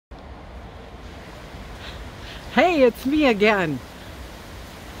Hey, it's me again.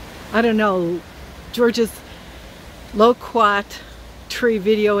 I don't know, George's loquat tree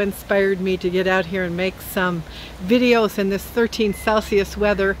video inspired me to get out here and make some videos in this 13 Celsius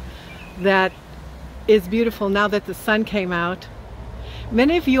weather that is beautiful now that the sun came out.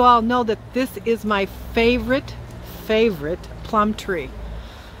 Many of you all know that this is my favorite plum tree.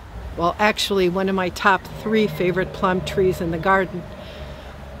 Well, actually one of my top 3 favorite plum trees in the garden.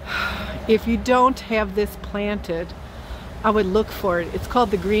 If you don't have this planted, I would look for it. It's called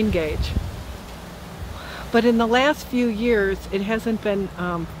the green Gage. But in the last few years, it hasn't been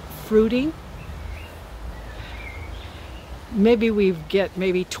fruiting. Maybe we get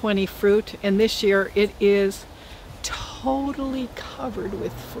maybe 20 fruit, and this year it is totally covered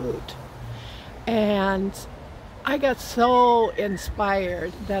with fruit. And I got so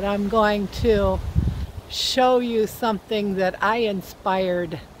inspired that I'm going to show you something that I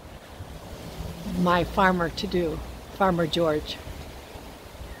inspired my farmer to do, Farmer George.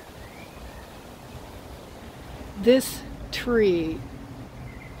 This tree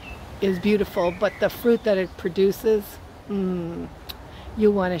is beautiful, but the fruit that it produces, you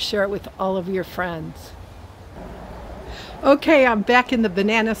want to share it with all of your friends. Okay, I'm back in the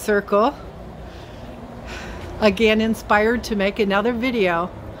banana circle. Again, inspired to make another video.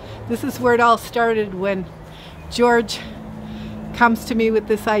 This is where it all started, when George comes to me with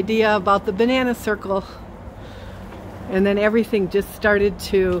this idea about the banana circle, and then everything just started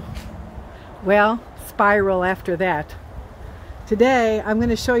to, well, spiral after that. Today I'm going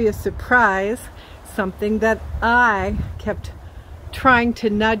to show you a surprise, something that I kept trying to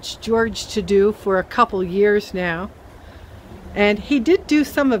nudge George to do for a couple years now, and he did do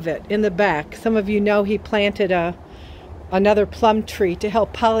some of it in the back. Some of you know he planted another plum tree to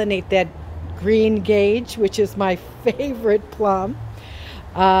help pollinate that green Gage, which is my favorite plum.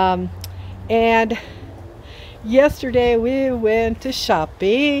 And yesterday we went to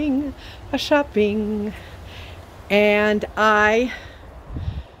shopping, and I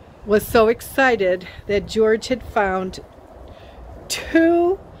was so excited that George had found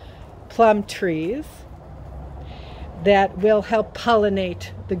 2 plum trees that will help pollinate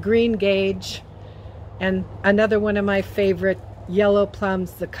the green Gage and another one of my favorite yellow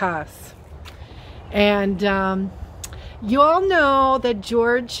plums, the Cos. And you all know that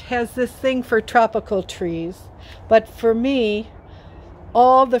George has this thing for tropical trees, but for me,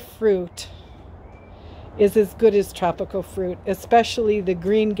 all the fruit is as good as tropical fruit, especially the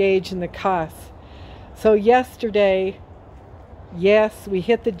green Gage and the Cos. So yesterday, yes, we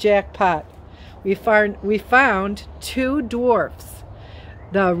hit the jackpot. We found 2 dwarfs,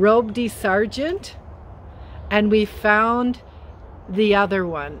 the Robe de Sargent, and we found the other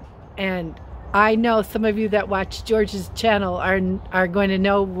one. And I know some of you that watch George's channel are going to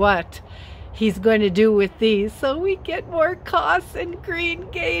know what he's going to do with these. So we get more Cos and green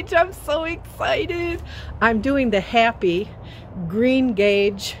Gage. I'm so excited. I'm doing the happy green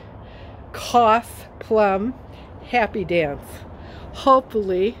Gage Cos plum happy dance.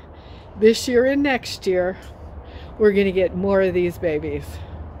 Hopefully this year and next year we're going to get more of these babies.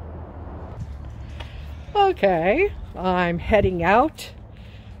 Okay, I'm heading out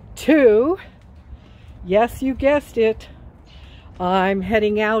to, yes, you guessed it, I'm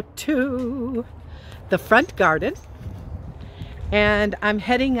heading out to the front garden, and I'm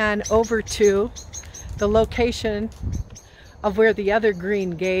heading on over to the location of where the other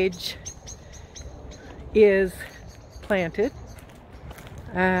green Gage is planted.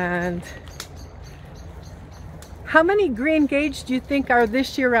 And how many green Gage do you think are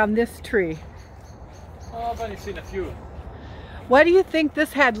this year on this tree? Oh, I've only seen a few. Why do you think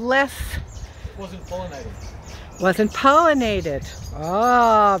this had less? Wasn't pollinated. Wasn't pollinated.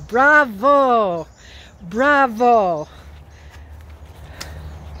 Oh, bravo! Bravo!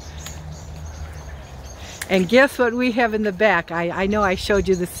 And guess what we have in the back? I know I showed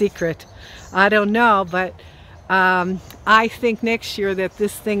you the secret. I don't know, but I think next year that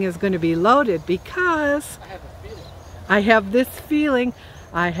this thing is going to be loaded, because I have this feeling.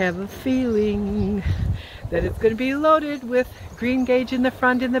 I have a feeling that it's going to be loaded with green Gage in the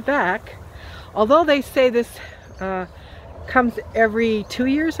front and the back. Although they say this comes every 2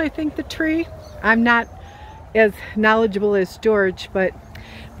 years, I think, the tree. I'm not as knowledgeable as George, but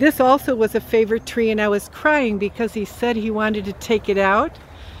this also was a favorite tree, and I was crying because he said he wanted to take it out.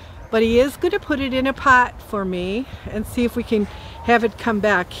 But he is going to put it in a pot for me and see if we can have it come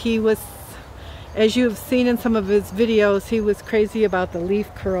back. He was, as you have seen in some of his videos, he was crazy about the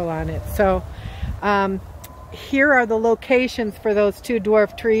leaf curl on it. So here are the locations for those 2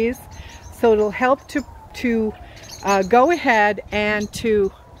 dwarf trees. So it'll help to go ahead and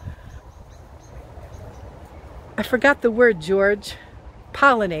to I forgot the word, George.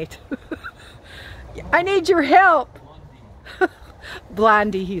 Pollinate. I need your help.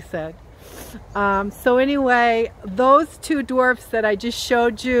 Blondie, he said. So anyway, those two dwarfs that I just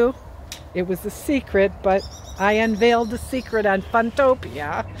showed you, it was a secret, but I unveiled the secret on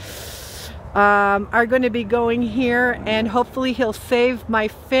Funtopia, are going to be going here, and hopefully he'll save my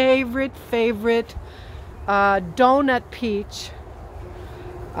favorite donut peach.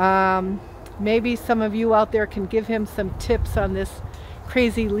 Maybe some of you out there can give him some tips on this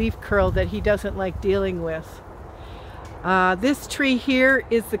crazy leaf curl that he doesn't like dealing with. This tree here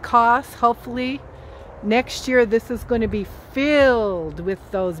is the cost. Hopefully next year this is going to be filled with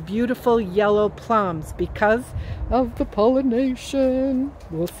those beautiful yellow plums because of the pollination.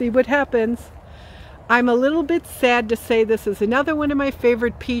 We'll see what happens. I'm a little bit sad to say this is another one of my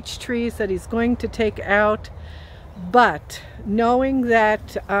favorite peach trees that he's going to take out, but knowing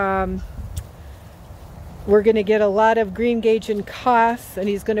that we're going to get a lot of green gage and costs, and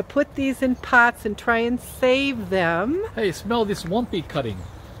he's going to put these in pots and try and save them. Hey, smell this Wumpy cutting.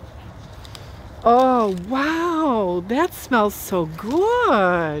 Oh, wow. That smells so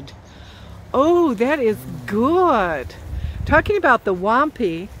good. Oh, that is good. Talking about the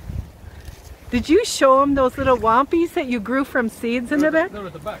Wumpy, did you show him those little Wumpies that you grew from seeds in the back? They're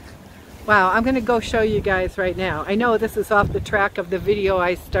at the back. Wow, I'm going to go show you guys right now. I know this is off the track of the video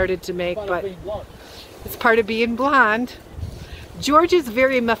I started to make, but it's part of being blonde. George is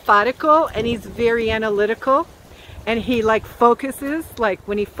very methodical and he's very analytical, and he focuses, like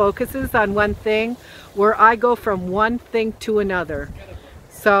when he focuses on one thing, where I go from one thing to another.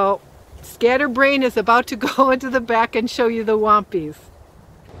 So Scatterbrain is about to go into the back and show you the Wumpies.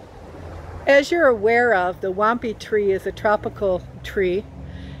 As you're aware of, the Wumpy tree is a tropical tree,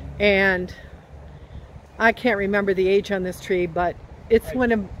 and I can't remember the age on this tree, but it's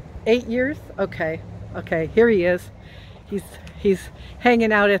one of 8 years. Okay, here he is. He's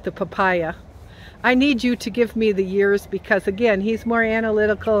hanging out at the papaya. I need you to give me the years because, again, he's more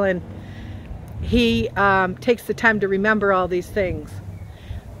analytical and he takes the time to remember all these things.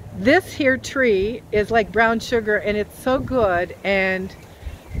 This here tree is like brown sugar, and it's so good. And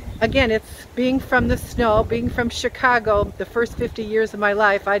again, it's being from the snow, being from Chicago. The first 50 years of my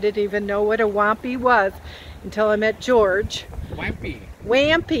life, I didn't even know what a Wumpy was until I met George. Wumpy.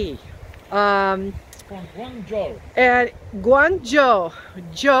 From Guangzhou. And Guangzhou.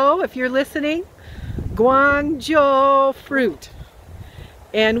 Joe, if you're listening, Guangzhou fruit.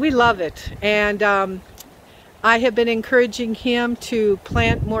 And we love it. And I have been encouraging him to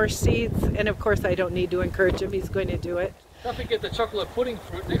plant more seeds. And of course, I don't need to encourage him. He's going to do it. Don't forget the chocolate pudding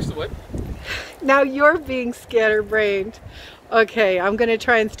fruit next to it. Now you're being scatterbrained. Okay, I'm going to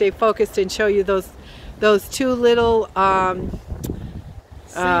try and stay focused and show you those two little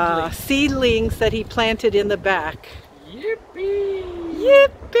seedlings that he planted in the back. Yippee!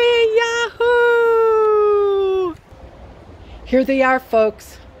 Yippee yahoo! Here they are,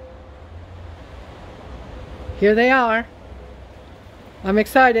 folks. Here they are. I'm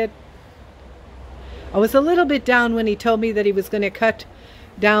excited. I was a little bit down when he told me that he was going to cut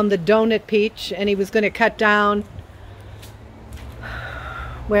down the donut peach, and he was going to cut down,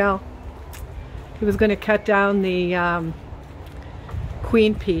 well, he was going to cut down the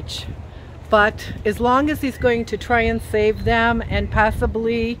queen peach. But as long as he's going to try and save them and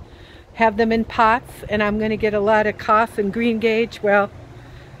possibly have them in pots, and I'm going to get a lot of costs and green gage, well,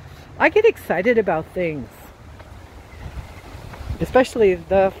 I get excited about things. Especially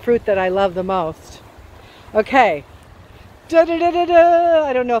the fruit that I love the most. Okay. Da-da-da-da-da.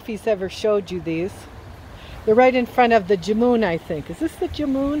 I don't know if he's ever showed you these. They're right in front of the jamoon, I think. Is this the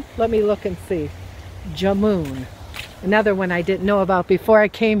jamoon? Let me look and see. Jamoon. Another one I didn't know about before I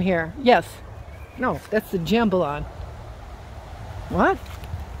came here. Yes. No, that's the jambalon. What?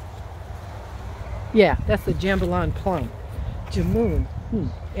 Yeah, that's the jambalon plum. Jamoon.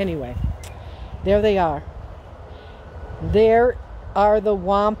 Anyway, there they are. There are the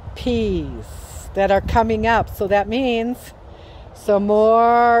Wumpies that are coming up. So that means some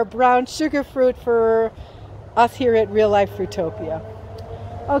more brown sugar fruit for us here at Real Life Fruitopia.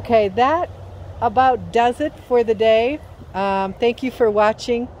 Okay, that about does it for the day. Thank you for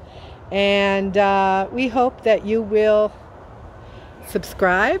watching, and we hope that you will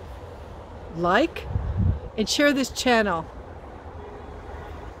subscribe, like, and share this channel.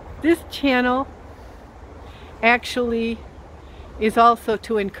 This channel actually is also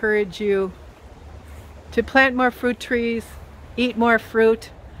to encourage you to plant more fruit trees, eat more fruit,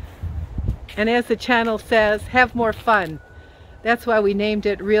 and as the channel says, have more fun. That's why we named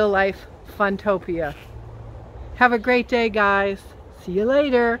it Real Life Funtopia. Have a great day, guys. See you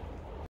later.